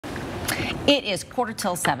It is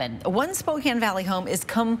 6:45. One Spokane Valley home is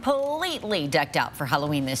completely decked out for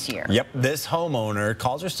Halloween this year. Yep, this homeowner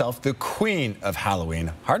calls herself the queen of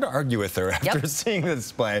Halloween. Hard to argue with her after seeing the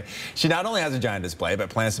display. She not only has a giant display, but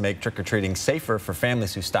plans to make trick-or-treating safer for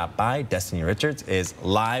families who stop by. Destiny Richards is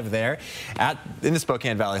live there in the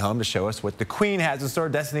Spokane Valley home to show us what the queen has in store.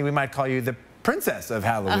 Destiny, we might call you the princess of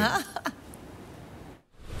Halloween.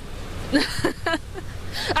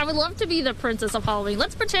 I would love to be the princess of Halloween.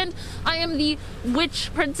 Let's pretend I am the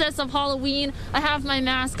witch princess of Halloween. I have my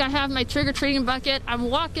mask, I have my trick-or-treating bucket. I'm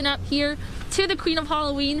walking up here to the queen of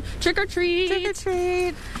Halloween. Trick-or-treat.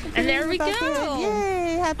 Trick-or-treat. And there we go.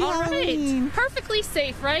 Yay, happy Halloween. Right. Perfectly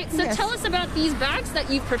safe, right? So yes. Tell us about these bags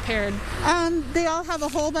that you've prepared. They all have a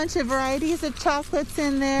whole bunch of varieties of chocolates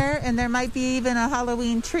in there, and there might be even a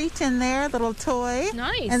Halloween treat in there, a little toy.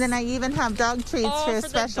 Nice. And then I even have dog treats for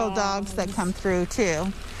special dogs that come through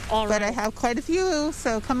too. All right. But I have quite a few,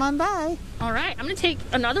 so come on by. All right, I'm gonna take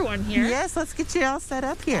another one here. Yes, let's get you all set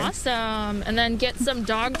up here. Awesome, and then get some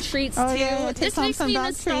dog treats too. Yeah, this makes me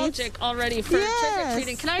nostalgic already for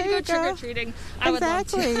trick-or-treating. Can I go trick-or-treating? I would love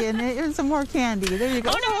to. Exactly, and here's some more candy. There you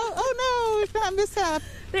go. Oh no, not mishap.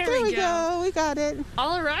 There we go. We got it.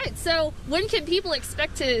 All right. So when can people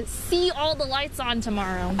expect to see all the lights on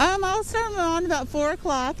tomorrow? I'll start them on about 4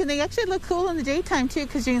 o'clock, and they actually look cool in the daytime too,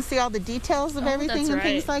 because you can see all the details of everything and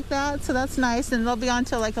things like that. So that's nice, and they'll be on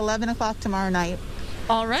till like 11 o'clock tomorrow night.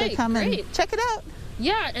 All right. So come and check it out.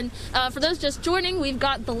 Yeah, and for those just joining, we've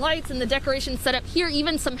got the lights and the decorations set up here.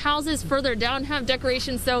 Even some houses further down have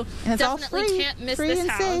decorations, so definitely can't miss this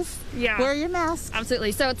house. Safe. Yeah, wear your mask.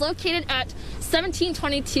 Absolutely. So it's located at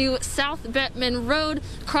 1722 South Bettman Road.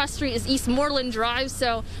 Cross Street is East Moreland Drive.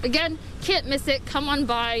 So again, can't miss it. Come on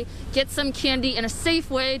by, get some candy in a safe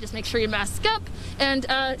way. Just make sure you mask up, and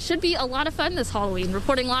should be a lot of fun this Halloween.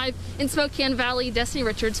 Reporting live in Spokane Valley, Destiny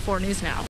Richards, 4 News Now.